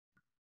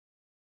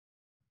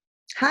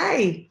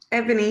Hi,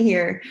 Ebony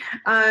here.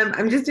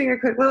 I'm just doing a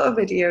quick little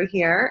video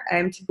here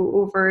to go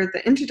over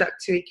the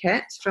introductory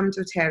kit from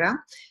doTERRA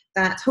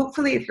that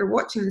hopefully if you're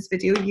watching this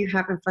video you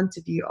have in front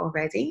of you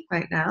already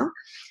right now.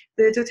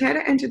 The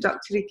doTERRA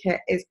introductory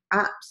kit is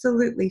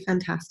absolutely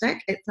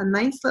fantastic. It's a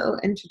nice little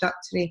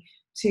introductory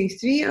to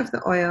three of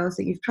the oils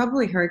that you've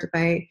probably heard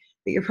about,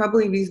 that you're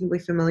probably reasonably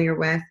familiar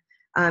with,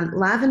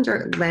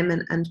 lavender,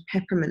 lemon and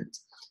peppermint.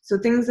 So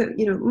things that,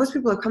 most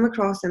people have come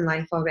across in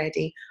life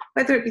already,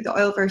 whether it be the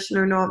oil version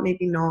or not,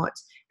 maybe not.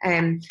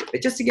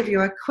 But just to give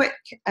you a quick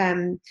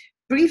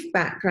brief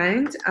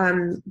background,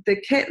 the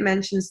kit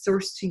mentions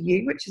Source to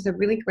You, which is a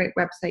really great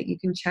website you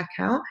can check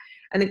out.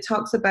 And it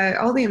talks about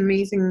all the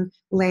amazing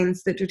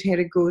lengths that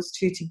doTERRA goes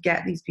to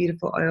get these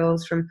beautiful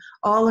oils from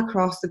all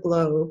across the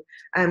globe.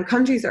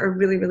 Countries that are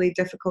really, really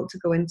difficult to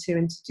go into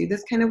and to do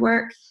this kind of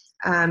work,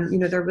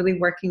 they're really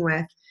working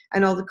with,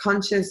 and all the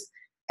conscious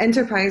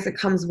enterprise that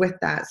comes with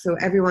that. So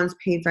everyone's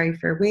paid very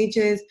fair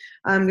wages.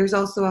 There's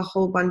also a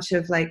whole bunch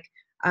of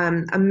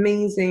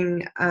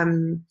amazing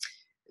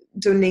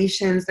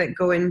donations that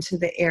go into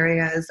the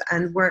areas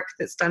and work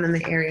that's done in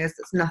the areas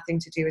that's nothing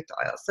to do with the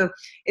oil. So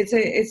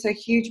it's a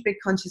huge, big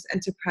conscious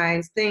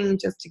enterprise thing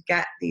just to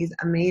get these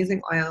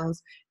amazing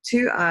oils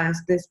to us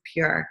this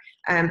pure,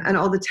 and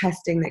all the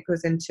testing that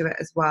goes into it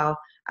as well.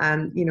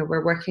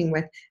 We're working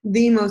with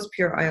the most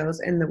pure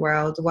oils in the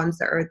world, the ones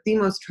that are the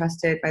most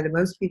trusted by the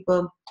most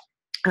people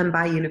and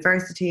by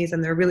universities,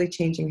 and they're really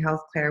changing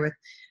healthcare with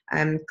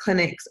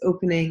clinics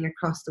opening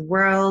across the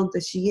world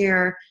this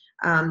year.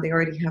 They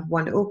already have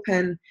one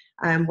open,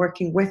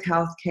 working with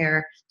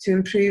healthcare to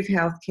improve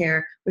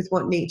healthcare with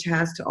what nature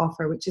has to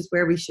offer, which is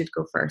where we should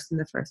go first in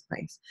the first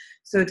place.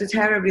 So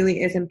doTERRA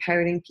really is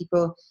empowering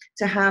people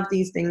to have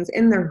these things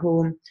in their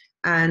home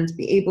and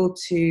be able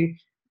to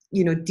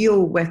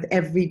deal with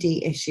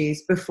everyday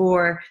issues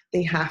before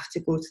they have to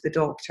go to the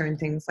doctor and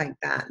things like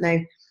that. Now,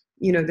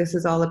 this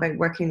is all about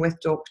working with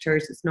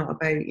doctors. It's not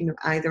about,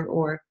 either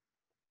or.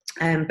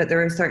 But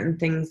there are certain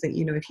things that,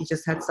 if you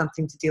just had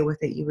something to deal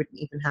with it, you wouldn't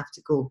even have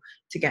to go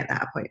to get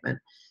that appointment.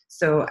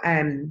 So,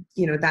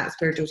 that's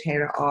where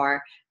doTERRA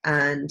are,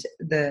 and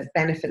the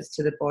benefits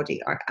to the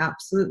body are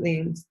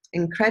absolutely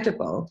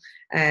incredible.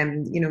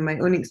 My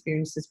own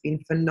experience has been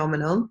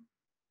phenomenal.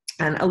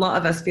 And a lot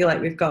of us feel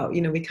like we've got,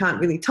 we can't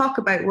really talk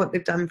about what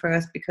they've done for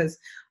us because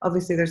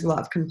obviously there's a lot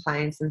of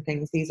compliance and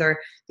things. These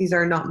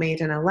are not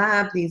made in a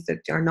lab. These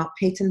are not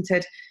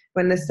patented.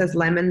 When this says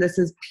lemon, this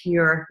is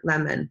pure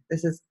lemon.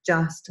 This is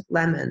just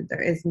lemon.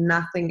 There is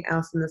nothing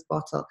else in this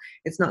bottle.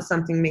 It's not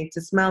something made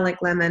to smell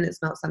like lemon.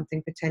 It's not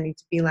something pretending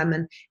to be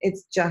lemon.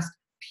 It's just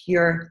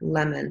pure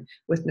lemon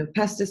with no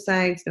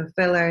pesticides, no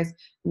fillers,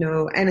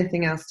 no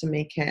anything else to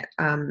make it,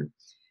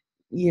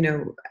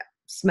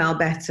 smell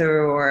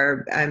better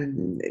or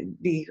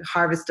be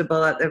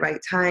harvestable at the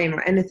right time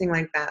or anything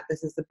like that.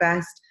 This is the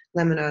best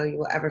lemon oil you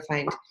will ever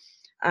find.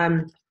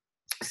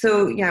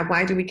 So yeah,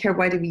 why do we care?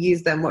 Why do we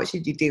use them? What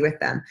should you do with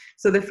them?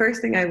 So the first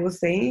thing I will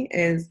say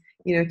is,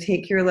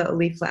 take your little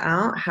leaflet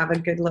out, have a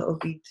good little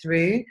read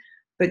through,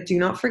 but do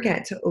not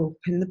forget to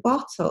open the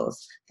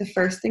bottles. The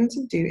first thing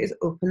to do is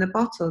open the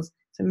bottles.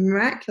 It's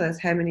miraculous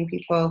how many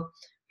people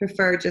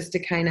prefer just to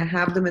kind of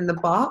have them in the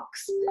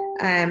box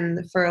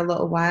for a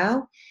little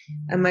while.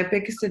 And my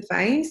biggest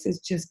advice is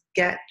just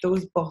get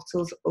those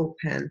bottles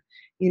open.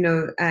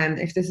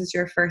 If this is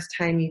your first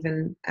time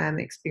even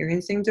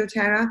experiencing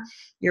doTERRA,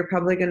 you're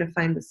probably going to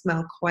find the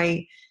smell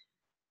quite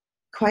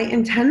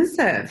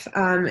intensive.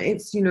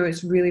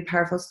 It's really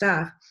powerful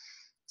stuff.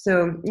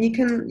 So you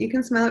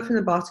can smell it from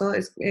the bottle.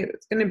 It's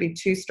going to be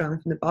too strong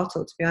from the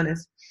bottle, to be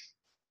honest,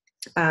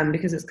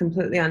 because it's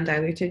completely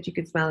undiluted. You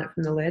could smell it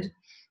from the lid.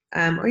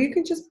 Or you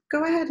can just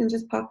go ahead and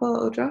just pop a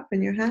little drop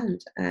in your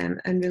hand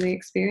and really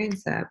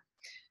experience it.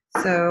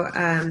 So,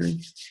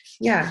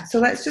 so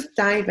let's just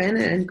dive in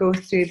and go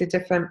through the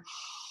different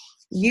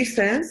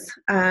uses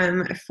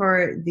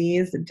for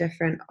these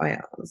different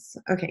oils.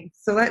 Okay,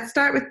 so let's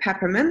start with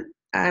peppermint,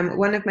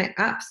 one of my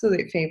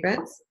absolute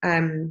favorites.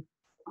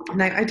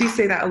 Now, I do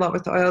say that a lot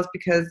with the oils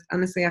because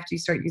honestly, after you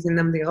start using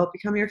them, they all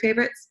become your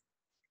favorites.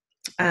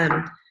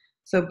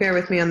 So bear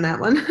with me on that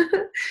one.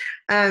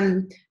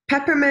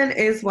 Peppermint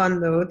is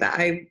one, though, that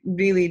I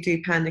really do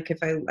panic if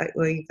I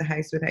leave the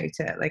house without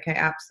it. Like, I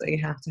absolutely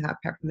have to have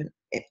peppermint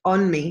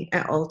on me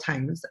at all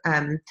times.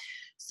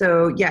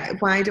 So, yeah,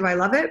 why do I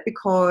love it?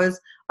 Because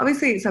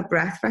obviously it's a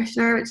breath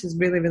freshener, which is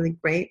really, really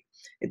great.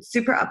 It's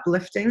super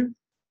uplifting.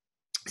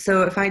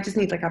 So if I just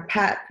need like a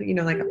pep,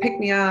 like a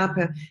pick-me-up,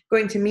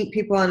 going to meet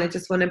people and I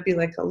just want to be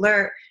like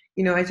alert,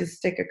 I just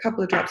stick a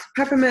couple of drops of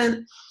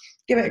peppermint,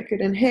 give it a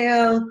good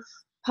inhale,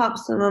 pop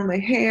some on my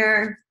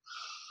hair,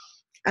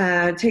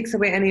 takes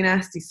away any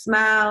nasty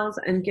smells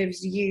and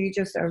gives you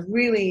just a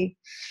really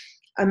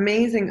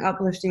amazing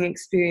uplifting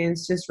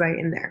experience just right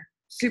in there.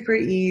 Super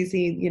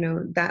easy,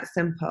 that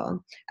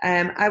simple.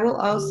 I will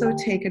also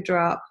take a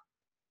drop.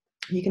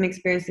 You can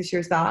experience this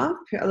yourself.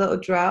 Put a little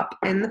drop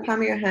in the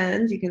palm of your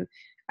hand. You can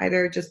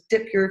either just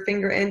dip your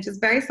finger in just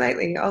very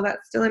slightly. Oh,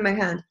 that's still in my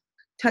hand.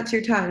 Touch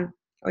your tongue,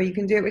 or you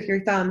can do it with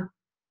your thumb.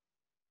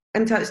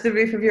 and touch the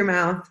roof of your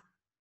mouth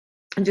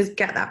and just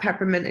get that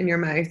peppermint in your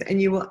mouth,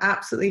 and you will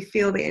absolutely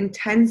feel the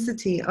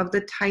intensity of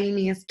the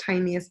tiniest,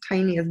 tiniest,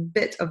 tiniest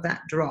bit of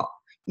that drop.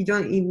 You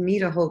don't even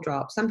need a whole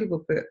drop. Some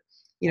people put,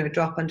 a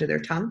drop under their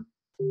tongue,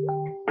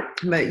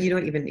 but you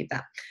don't even need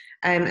that.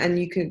 And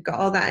you can got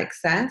all that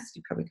excess.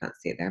 You probably can't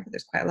see it there, but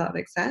there's quite a lot of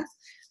excess.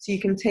 So you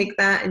can take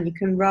that and you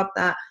can rub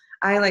that.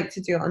 I like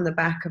to do it on the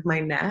back of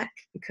my neck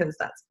because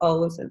that's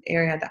always an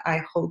area that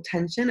I hold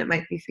tension. It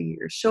might be for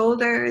your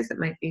shoulders. It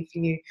might be for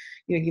you,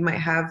 you might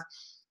have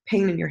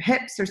pain in your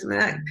hips or something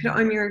like that. Put it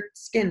on your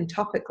skin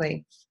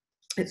topically.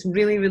 It's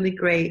really, really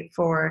great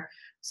for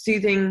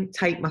soothing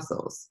tight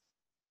muscles.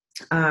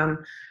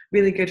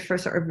 Really good for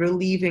sort of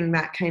relieving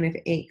that kind of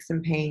aches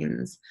and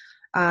pains.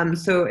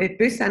 So it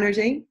boosts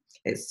energy,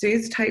 it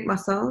soothes tight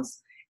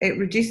muscles, it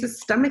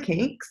reduces stomach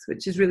aches,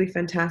 which is really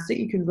fantastic.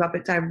 You can rub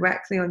it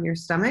directly on your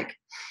stomach.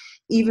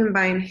 Even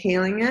by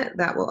inhaling it,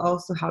 that will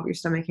also help your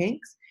stomach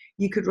aches.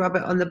 You could rub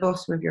it on the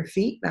bottom of your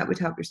feet, that would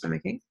help your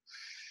stomach aches.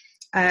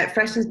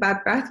 Freshens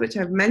bad breath, which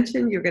I've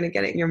mentioned. You're going to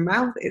get it in your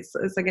mouth. It's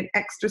like an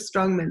extra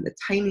strong mint, the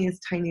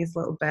tiniest, tiniest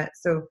little bit.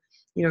 So,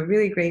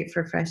 really great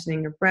for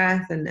freshening your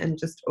breath and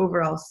just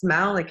overall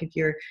smell. Like if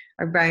you're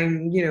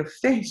around,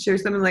 fish or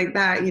something like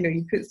that,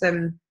 you put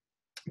some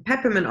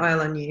peppermint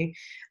oil on you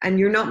and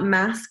you're not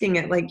masking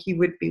it like you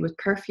would be with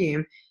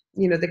perfume.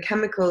 The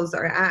chemicals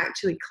are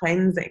actually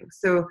cleansing.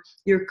 So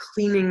you're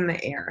cleaning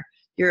the air.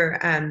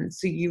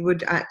 So you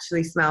would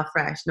actually smell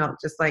fresh, not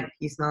just like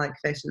you smell like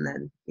fish and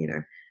then,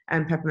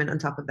 and peppermint on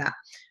top of that.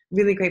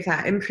 Really great for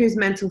that. Improves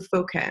mental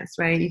focus,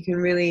 right? You can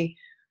really,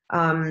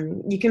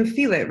 you can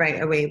feel it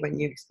right away when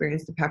you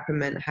experience the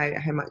peppermint,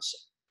 how much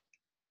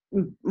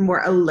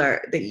more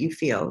alert that you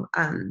feel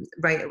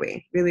right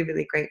away. Really,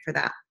 really great for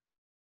that.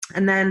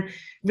 And then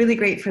really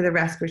great for the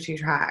respiratory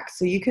tract.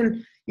 So you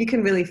can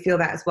really feel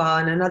that as well.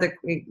 And another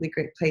really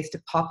great place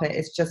to pop it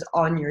is just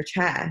on your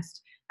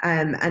chest.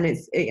 And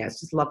it's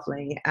just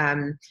lovely.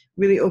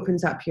 Really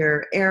opens up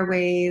your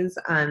airways,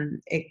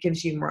 and it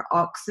gives you more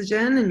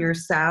oxygen in your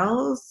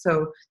cells.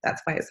 So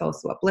that's why it's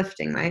also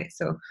uplifting, right?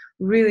 So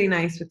really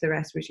nice with the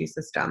respiratory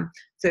system.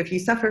 So if you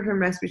suffer from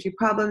respiratory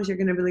problems, you're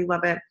going to really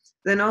love it.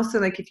 Then also,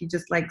 like if you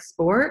just like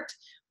sport,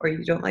 or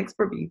you don't like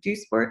sport but you do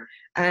sport,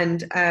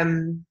 and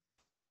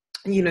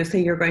say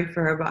you're going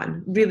for a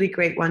run, really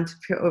great one to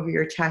put over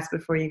your chest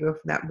before you go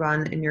for that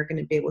run, and you're going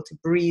to be able to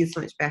breathe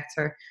so much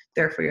better.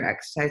 Therefore, your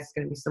exercise is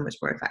going to be so much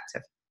more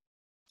effective.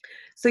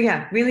 So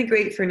yeah, really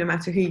great for no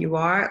matter who you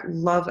are.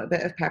 Love a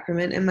bit of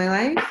peppermint in my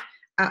life.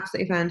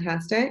 Absolutely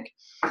fantastic.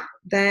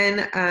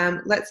 Then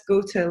let's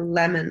go to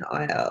lemon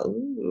oil.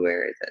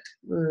 Where is it?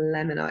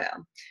 Lemon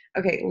oil.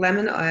 Okay,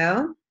 lemon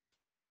oil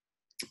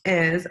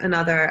is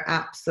another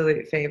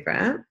absolute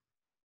favorite.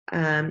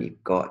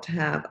 You've got to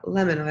have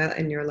lemon oil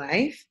in your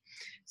life.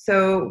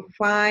 So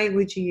why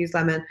would you use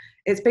lemon?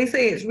 It's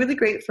really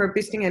great for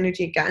boosting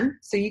energy again.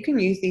 So you can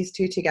use these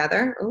two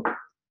together.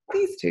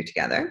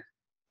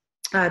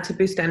 To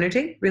boost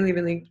energy. Really,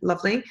 really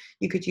lovely.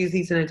 You could use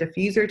these in a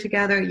diffuser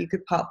together. You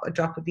could pop a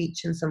drop of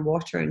each in some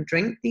water and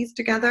drink these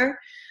together.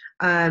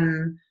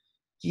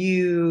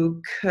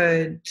 You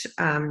could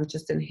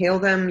just inhale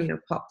them,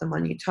 pop them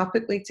on you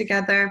topically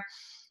together.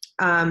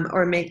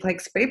 Or make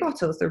like spray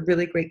bottles. They're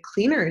really great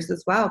cleaners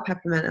as well,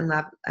 peppermint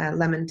and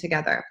lemon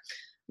together.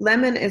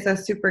 Lemon is a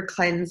super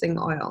cleansing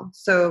oil.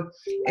 So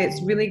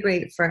it's really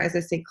great for, as I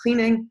say,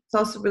 cleaning. It's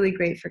also really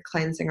great for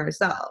cleansing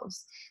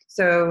ourselves.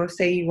 So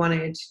say you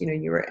wanted,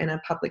 you were in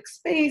a public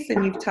space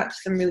and you've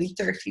touched some really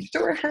dirty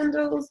door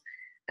handles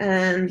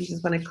and you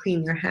just want to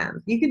clean your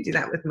hands. You could do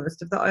that with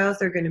most of the oils.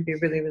 They're going to be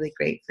really, really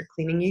great for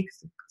cleaning you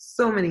because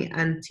so many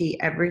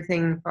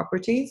anti-everything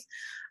properties.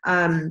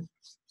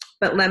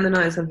 But lemon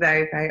oil is a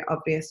very, very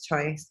obvious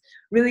choice.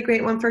 Really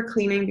great one for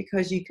cleaning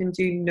because you can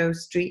do no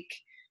streak.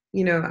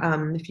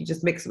 If you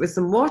just mix it with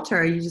some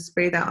water, you just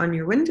spray that on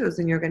your windows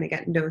and you're going to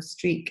get no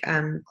streak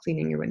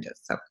cleaning your windows.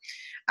 So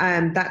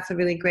that's a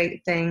really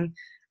great thing.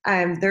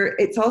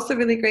 It's also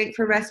really great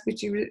for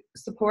respiratory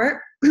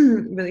support.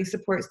 Really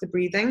supports the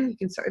breathing.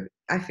 You can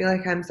I feel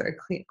like I'm sort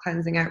of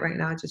cleansing out right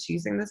now just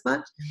using this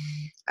much.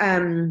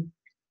 And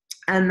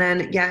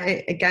then,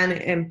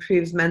 it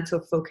improves mental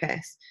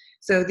focus.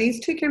 So these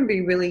two can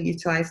be really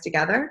utilized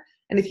together.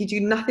 And if you do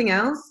nothing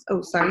else,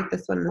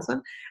 this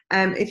one.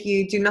 If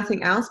you do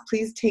nothing else,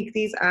 please take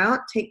these out,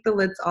 take the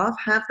lids off,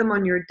 have them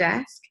on your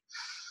desk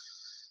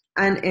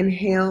and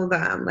inhale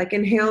them. Like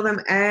inhale them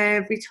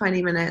every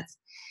 20 minutes.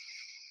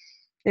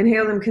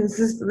 Inhale them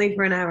consistently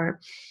for an hour.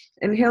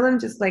 Inhale them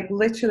just like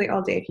literally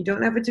all day. If you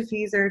don't have a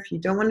diffuser, if you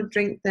don't want to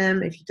drink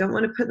them, if you don't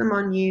want to put them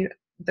on you,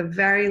 at the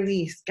very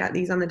least, get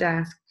these on the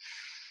desk.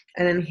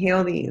 And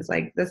inhale these.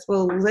 Like this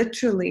will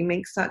literally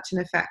make such an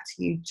effect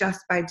to you just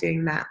by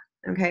doing that.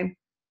 Okay.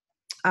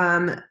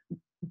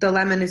 The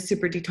lemon is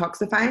super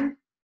detoxifying.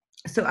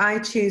 So I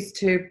choose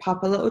to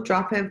pop a little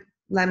drop of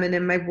lemon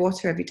in my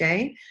water every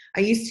day. I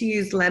used to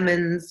use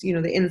lemons,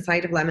 the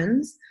inside of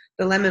lemons,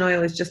 The lemon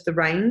oil is just the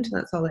rind.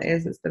 That's all it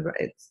is. It's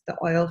the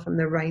oil from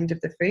the rind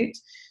of the fruit.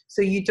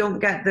 So you don't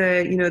get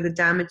the, you know, the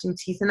damaging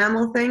teeth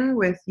enamel thing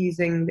with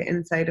using the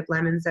inside of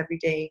lemons every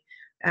day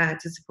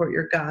to support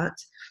your gut.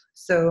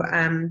 So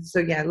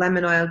yeah,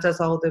 lemon oil does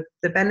all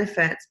the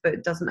benefits, but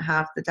it doesn't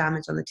have the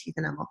damage on the teeth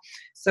enamel.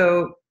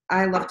 So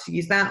I love to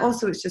use that.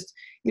 Also, it's just,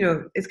 you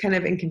know, it's kind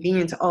of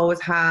inconvenient to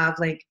always have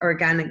like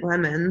organic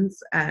lemons,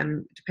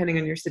 depending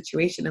on your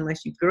situation,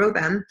 unless you grow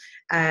them.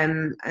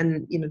 And,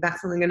 you know,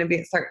 that's only going to be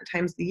at certain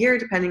times of the year,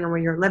 depending on where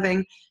you're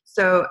living.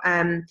 So,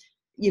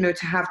 you know,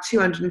 to have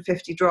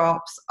 250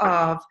 drops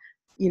of,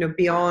 you know,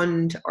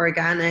 beyond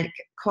organic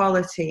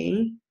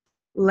quality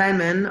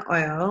lemon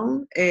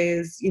oil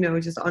is, you know,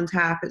 just on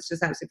tap. It's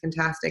just absolutely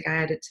fantastic. I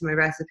add it to my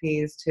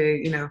recipes, to,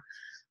 you know,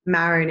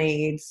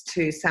 marinades,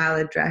 to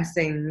salad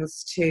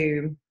dressings,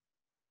 to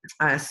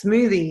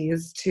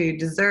smoothies, to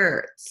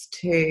desserts,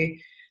 to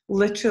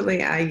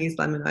literally, I use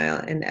lemon oil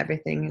in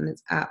everything, and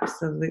it's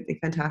absolutely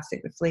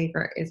fantastic. The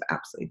flavor is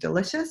absolutely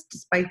delicious,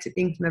 despite it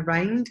being from the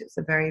rind. It's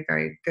a very,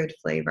 very good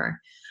flavor.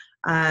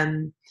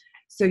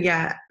 So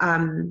yeah,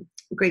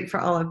 great for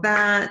all of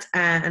that.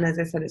 And as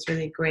I said, it's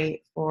really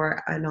great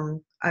for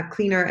a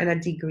cleaner and a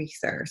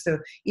degreaser. So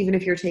even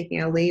if you're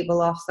taking a label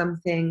off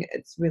something,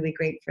 it's really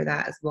great for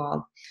that as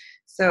well.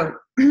 So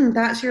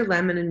that's your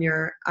lemon and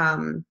your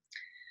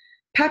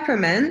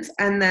peppermint.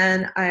 And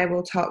then I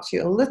will talk to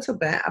you a little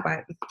bit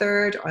about the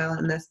third oil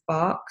in this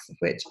box,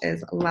 which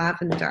is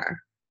lavender.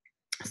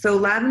 So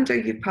lavender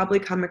you've probably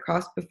come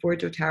across before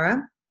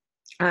doTERRA.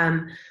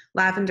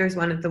 Lavender is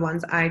one of the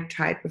ones I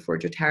tried before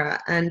doTERRA,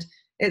 and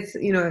it's,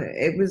 you know,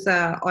 it was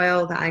a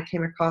oil that I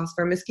came across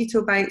for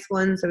mosquito bites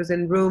once. I was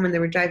in Rome and they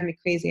were driving me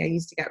crazy. I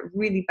used to get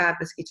really bad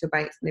mosquito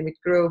bites, and they would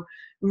grow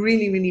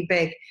really, really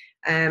big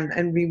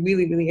and be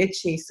really, really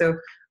itchy. So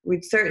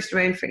we'd searched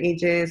around for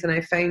ages, and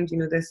I found, you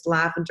know, this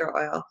lavender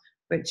oil,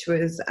 which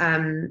was,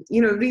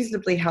 you know,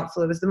 reasonably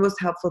helpful. It was the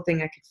most helpful thing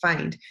I could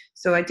find.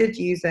 So I did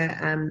use it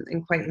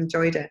and quite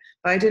enjoyed it,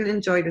 but I didn't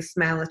enjoy the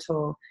smell at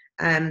all.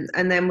 And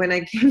then when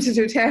I came to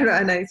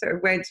doTERRA and I sort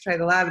of went to try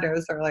the lavender, I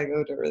was sort of like,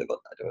 oh, I don't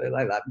really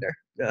like lavender.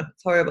 No,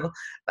 it's horrible.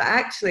 But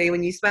actually,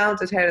 when you smell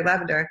doTERRA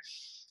lavender,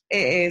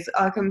 it is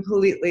a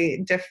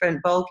completely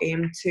different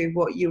ballgame to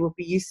what you will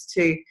be used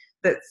to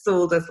that's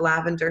sold as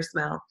lavender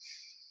smell.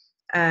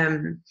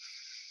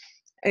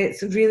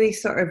 It's really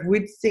sort of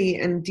woodsy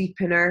and deep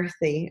and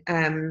earthy.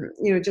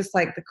 You know, just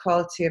like the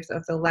quality of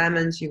the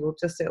lemons, it'll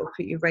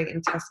put you right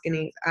in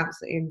Tuscany. It's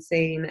absolutely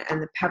insane.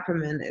 And the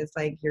peppermint is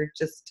like you're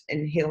just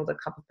inhaled a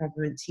cup of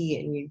peppermint tea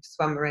and you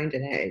swum around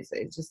in it.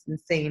 It's just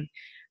insane.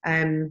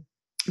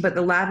 But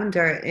the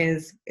lavender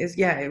is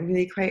yeah,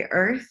 really quite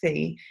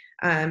earthy.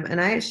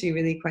 And I actually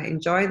really quite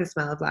enjoy the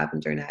smell of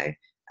lavender now.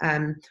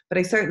 But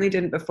I certainly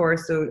didn't before,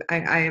 so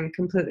I am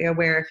completely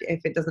aware if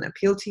it doesn't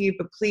appeal to you,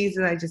 but please,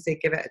 I just say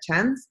give it a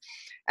chance.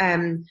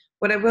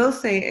 What I will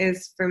say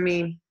is, for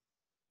me,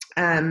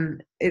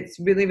 it's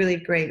really, really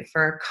great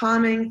for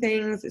calming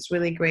things. It's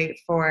really great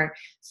for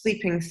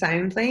sleeping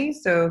soundly.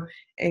 So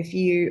if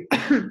you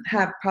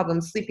have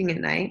problems sleeping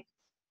at night,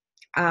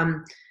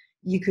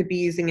 you could be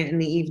using it in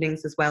the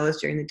evenings as well as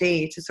during the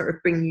day to sort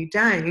of bring you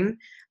down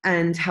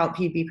and help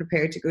you be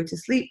prepared to go to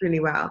sleep really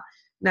well.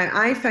 Now,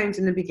 I found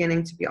in the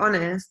beginning, to be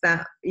honest,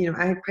 that, you know,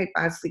 I had quite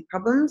bad sleep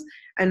problems,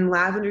 and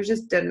lavender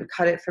just didn't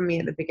cut it for me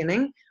at the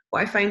beginning.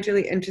 What I find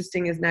really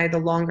interesting is now the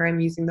longer I'm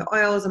using the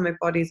oils, and my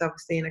body's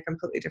obviously in a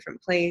completely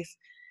different place,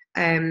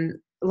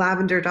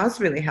 lavender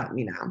does really help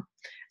me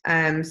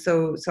now.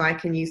 So I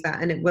can use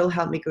that, and it will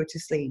help me go to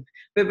sleep.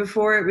 But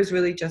before, it was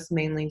really just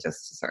mainly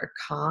just to sort of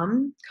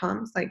calm,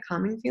 like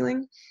calming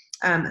feeling.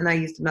 And I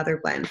used another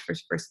blend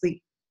for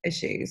sleep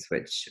issues,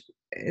 which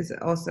is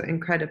also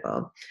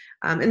incredible,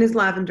 and is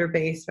lavender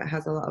based, but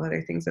has a lot of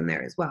other things in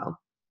there as well.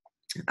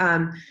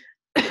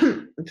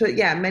 But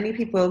yeah, many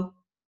people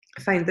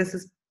find this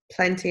is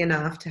plenty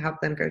enough to help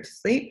them go to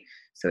sleep,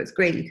 so it's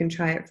great. You can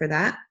try it for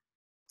that.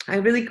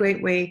 A really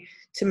great way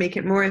to make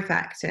it more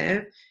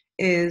effective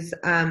is,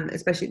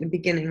 especially at the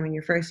beginning when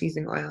you're first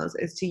using oils,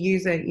 is to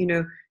use it, you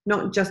know,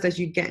 not just as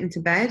you get into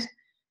bed,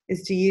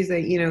 is to use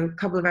it, you know, a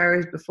couple of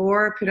hours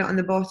before. Put it on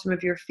the bottom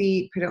of your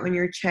feet, put it on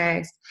your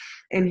chest,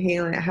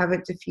 inhale it, have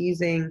it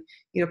diffusing,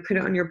 you know, put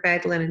it on your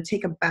bed linen,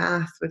 take a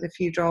bath with a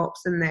few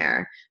drops in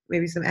there,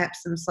 maybe some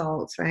Epsom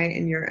salts, right,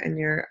 in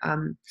your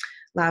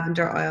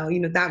lavender oil.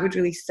 You know, that would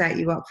really set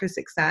you up for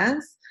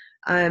success.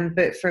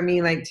 But for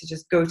me, like, to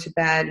just go to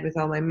bed with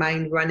all my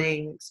mind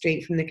running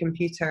straight from the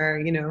computer,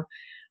 you know,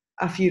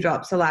 a few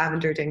drops of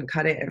lavender didn't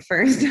cut it at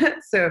first.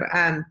 So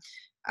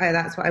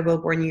that's what I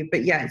will warn you.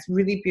 But yeah, it's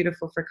really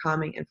beautiful for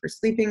calming and for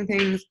sleeping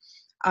things.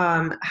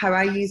 How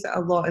I use it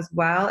a lot as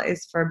well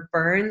is for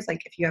burns.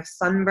 Like if you have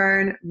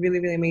sunburn, really,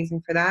 really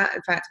amazing for that.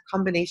 In fact, a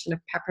combination of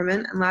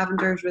peppermint and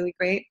lavender is really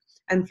great,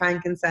 and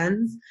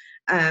frankincense.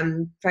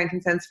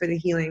 Frankincense for the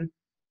healing,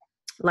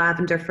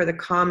 lavender for the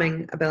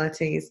calming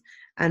abilities.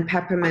 and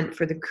peppermint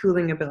for the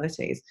cooling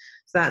abilities.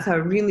 So that's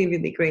a really,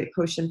 really great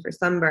potion for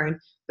sunburn.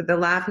 But the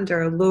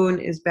lavender alone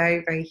is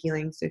very, very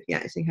healing. So if you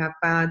actually have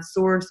bad,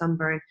 sore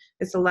sunburn,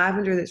 it's the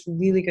lavender that's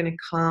really going to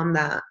calm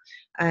that.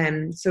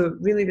 So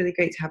really, really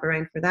great to have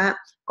around for that.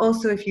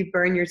 Also, if you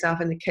burn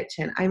yourself in the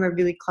kitchen, I'm a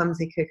really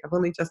clumsy cook. I've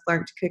only just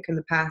learned to cook in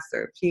the past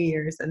or a few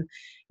years. And,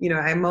 you know,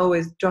 I'm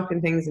always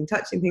dropping things and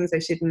touching things I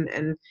shouldn't.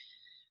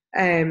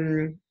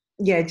 And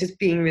yeah, just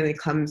being really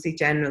clumsy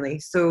generally.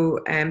 So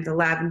the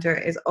lavender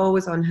is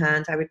always on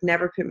hand. I would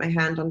never put my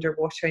hand under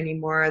water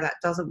anymore. That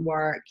doesn't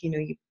work. You know,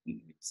 you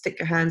stick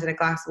your hand in a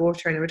glass of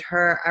water and it would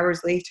hurt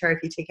hours later if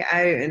you take it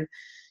out, and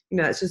you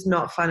know, it's just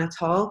not fun at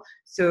all.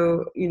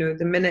 So, you know,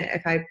 the minute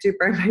if I do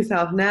burn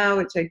myself now,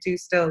 which I do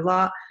still a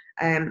lot,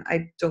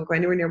 I don't go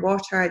anywhere near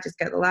water. I just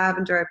get the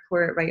lavender, I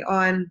pour it right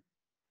on.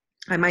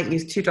 I might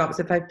use 2 drops.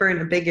 If I burn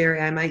a big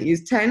area, I might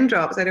use 10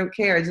 drops. I don't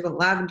care. I just want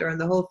lavender on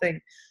the whole thing.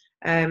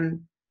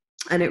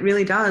 And it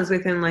really does.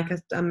 Within like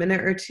a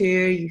minute or two,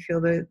 you feel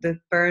the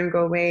burn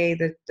go away,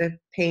 the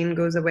pain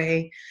goes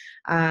away,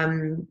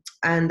 and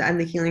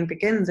the healing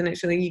begins. And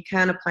actually, you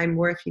can apply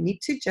more if you need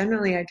to.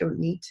 Generally, I don't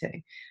need to.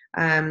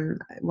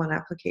 One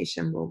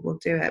application will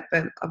do it,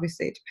 but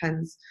obviously it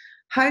depends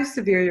how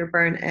severe your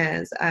burn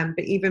is.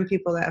 But even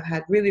people that have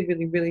had really,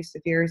 really, really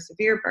severe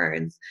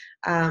burns,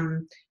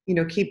 you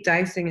know, keep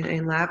dousing it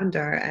in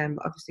lavender.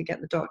 Obviously get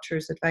the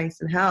doctor's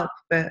advice and help,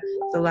 but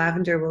the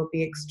lavender will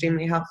be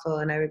extremely helpful.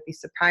 And I would be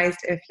surprised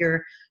if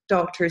your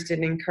doctors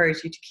didn't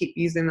encourage you to keep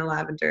using the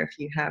lavender if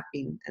you have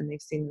been and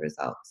they've seen the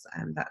results.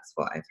 And that's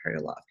what I've heard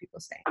a lot of people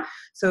say.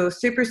 So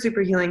super,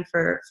 super healing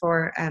for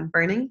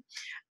burning.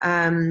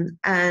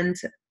 And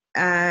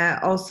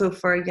also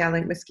for, yeah,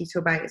 like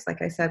mosquito bites.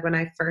 Like I said, when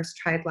I first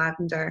tried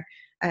lavender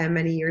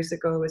many years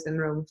ago, I was in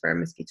Rome for a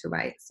mosquito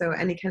bite. So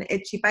any kind of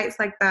itchy bites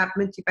like that,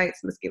 itchy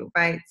bites, mosquito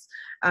bites,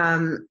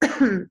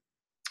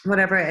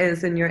 whatever it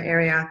is in your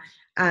area.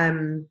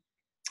 And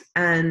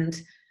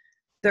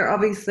they're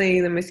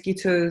obviously, the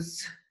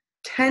mosquitoes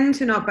tend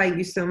to not bite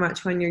you so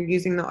much when you're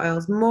using the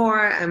oils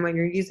more, and when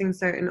you're using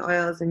certain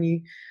oils and you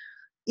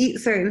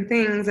eat certain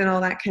things and all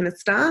that kind of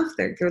stuff,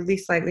 they're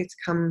least likely to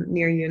come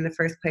near you in the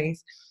first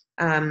place.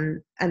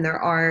 And there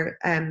are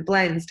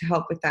blends to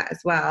help with that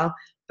as well.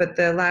 But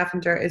the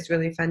lavender is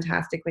really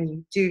fantastic when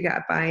you do get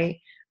a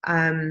bite.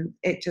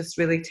 It just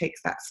really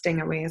takes that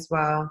sting away as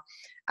well.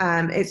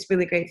 It's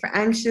really great for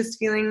anxious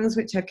feelings,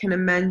 which I've kind of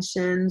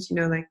mentioned. You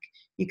know, like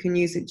you can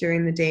use it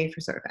during the day for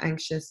sort of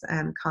anxious,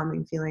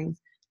 calming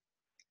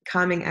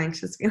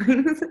anxious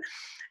feelings.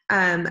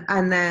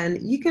 And then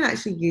you can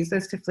actually use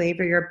this to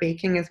flavor your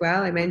baking as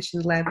well. I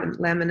mentioned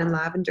lemon and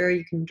lavender.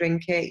 You can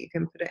drink it. You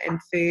can put it in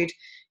food.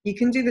 You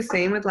can do the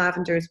same with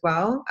lavender as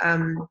well.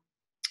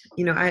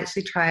 You know, I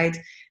actually tried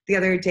the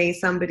other day,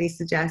 somebody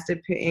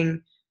suggested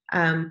putting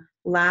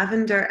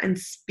lavender and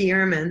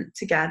spearmint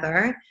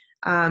together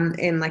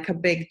in like a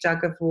big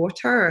jug of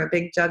water, or a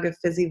big jug of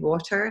fizzy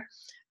water,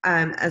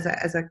 as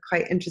a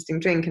quite interesting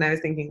drink. And I was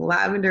thinking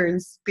lavender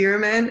and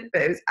spearmint,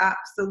 but it was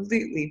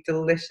absolutely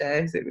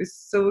delicious. It was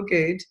so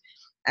good.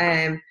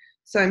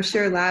 So I'm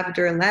sure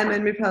lavender and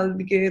lemon would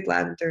probably be good.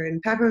 Lavender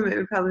and peppermint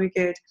would probably be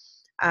good.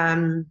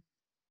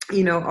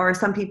 You know, or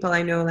some people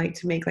I know like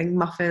to make like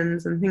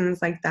muffins and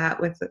things like that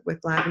with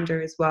lavender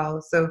as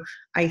well. So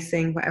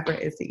icing, whatever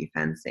it is that you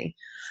fancy.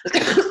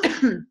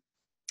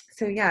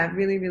 So yeah,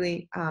 really,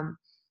 really,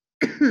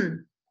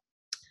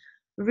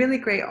 really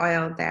great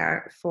oil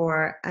there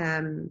for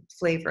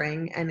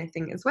flavoring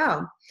anything as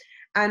well.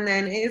 And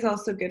then it is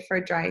also good for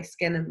dry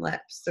skin and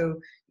lips. So,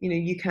 you know,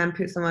 you can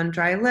put some on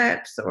dry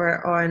lips,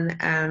 or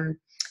on,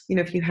 you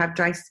know, if you have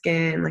dry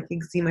skin, like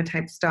eczema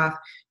type stuff,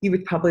 you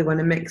would probably want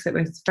to mix it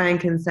with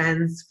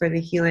frankincense for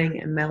the healing,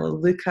 and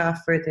melaleuca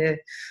for the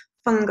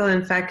fungal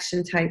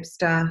infection type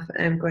stuff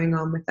going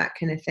on with that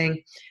kind of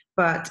thing.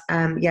 But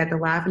yeah, the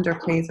lavender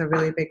plays a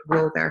really big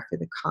role there for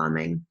the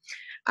calming.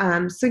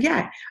 So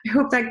yeah, I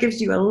hope that gives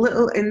you a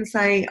little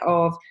insight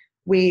of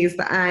ways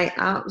that I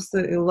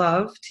absolutely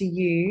love to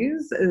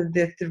use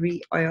the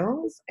 3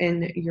 oils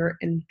in your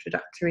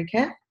introductory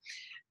kit.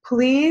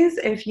 Please,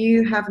 if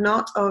you have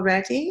not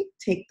already,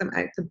 take them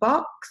out the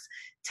box,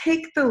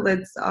 take the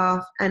lids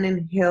off and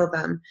inhale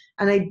them.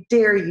 And I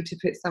dare you to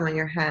put some on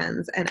your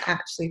hands and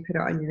actually put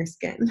it on your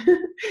skin.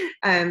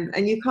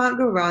 And you can't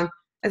go wrong.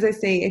 As I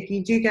say, if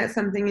you do get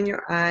something in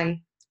your eye,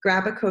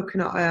 grab a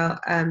coconut oil,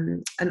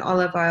 an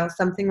olive oil,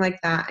 something like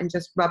that, and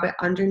just rub it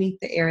underneath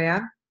the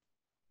area.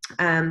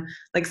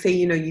 Like say,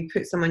 you know, you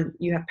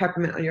have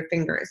peppermint on your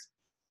fingers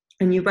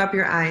and you rub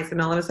your eyes,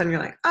 and all of a sudden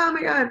you're like, oh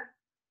my God,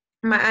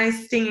 my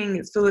eye's stinging,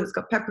 it's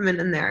got peppermint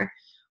in there.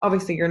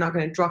 Obviously you're not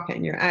going to drop it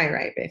in your eye,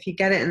 right? But if you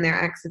get it in there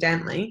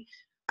accidentally,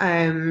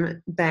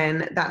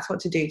 then that's what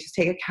to do. Just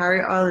take a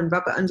carrot oil and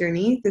rub it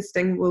underneath. The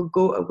sting will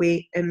go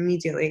away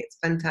immediately. It's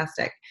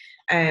fantastic.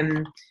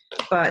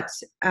 But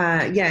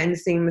yeah, and the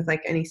same with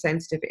like any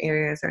sensitive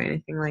areas or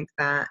anything like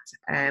that,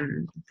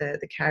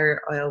 the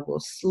carrot oil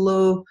will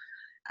slow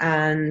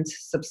and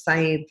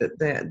subside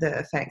the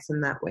effects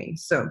in that way.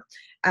 So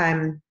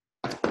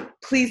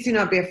please do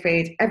not be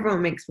afraid.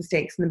 Everyone makes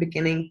mistakes in the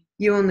beginning.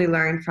 You only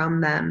learn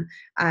from them.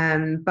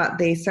 But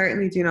they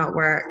certainly do not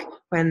work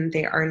when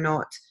they are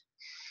not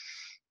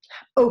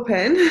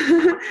open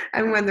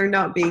and when they're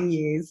not being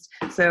used.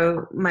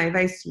 So my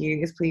advice to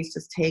you is please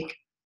just take,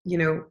 you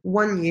know,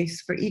 one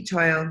use for each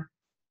oil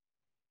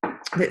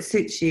that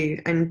suits you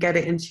and get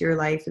it into your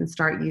life and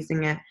start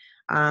using it.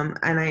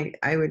 And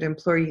I would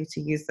implore you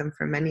to use them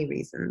for many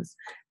reasons,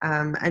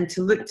 and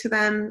to look to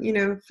them, you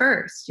know,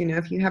 first. You know,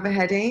 if you have a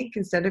headache,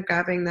 instead of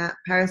grabbing that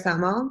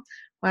paracetamol,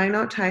 why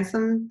not try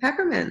some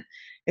peppermint?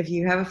 If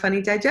you have a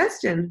funny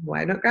digestion,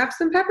 why not grab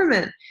some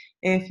peppermint?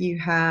 If you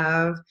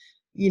have,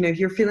 you know, if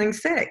you're feeling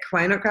sick,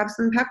 why not grab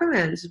some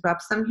peppermint? Just rub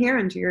some here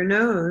under your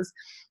nose.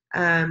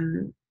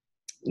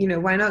 You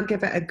know, why not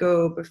give it a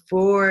go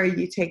before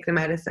you take the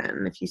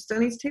medicine? If you still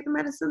need to take the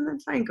medicine, then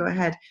fine, go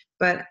ahead.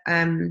 But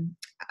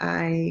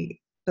I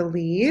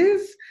believe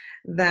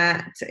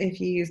that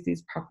if you use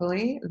these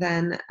properly,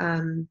 then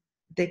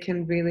they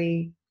can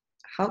really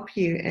help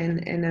you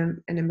in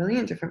a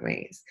million different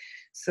ways.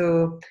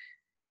 So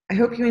I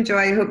hope you enjoy.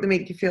 I hope they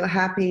make you feel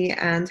happy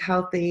and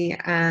healthy,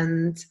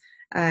 and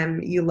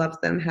you love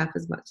them half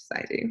as much as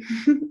I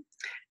do.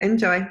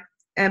 Enjoy.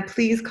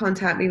 Please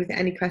contact me with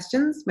any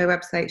questions. My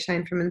website,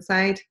 Shine From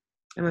Inside.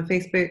 I'm on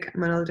Facebook.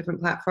 I'm on all the different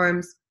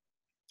platforms.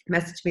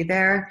 Message me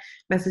there.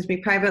 Message me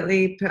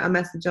privately. Put a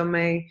message on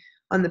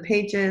the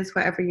pages,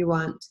 whatever you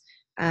want.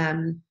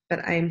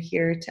 But I am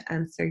here to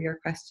answer your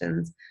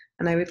questions.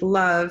 And I would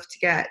love to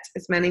get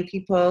as many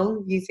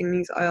people using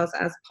these oils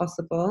as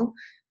possible.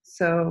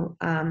 So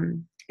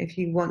if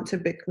you want to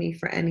book me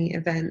for any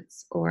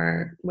events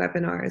or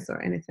webinars or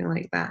anything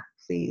like that,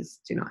 please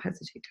do not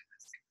hesitate to ask.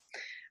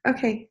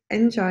 Okay,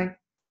 enjoy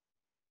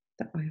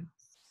the oils.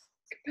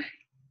 Goodbye.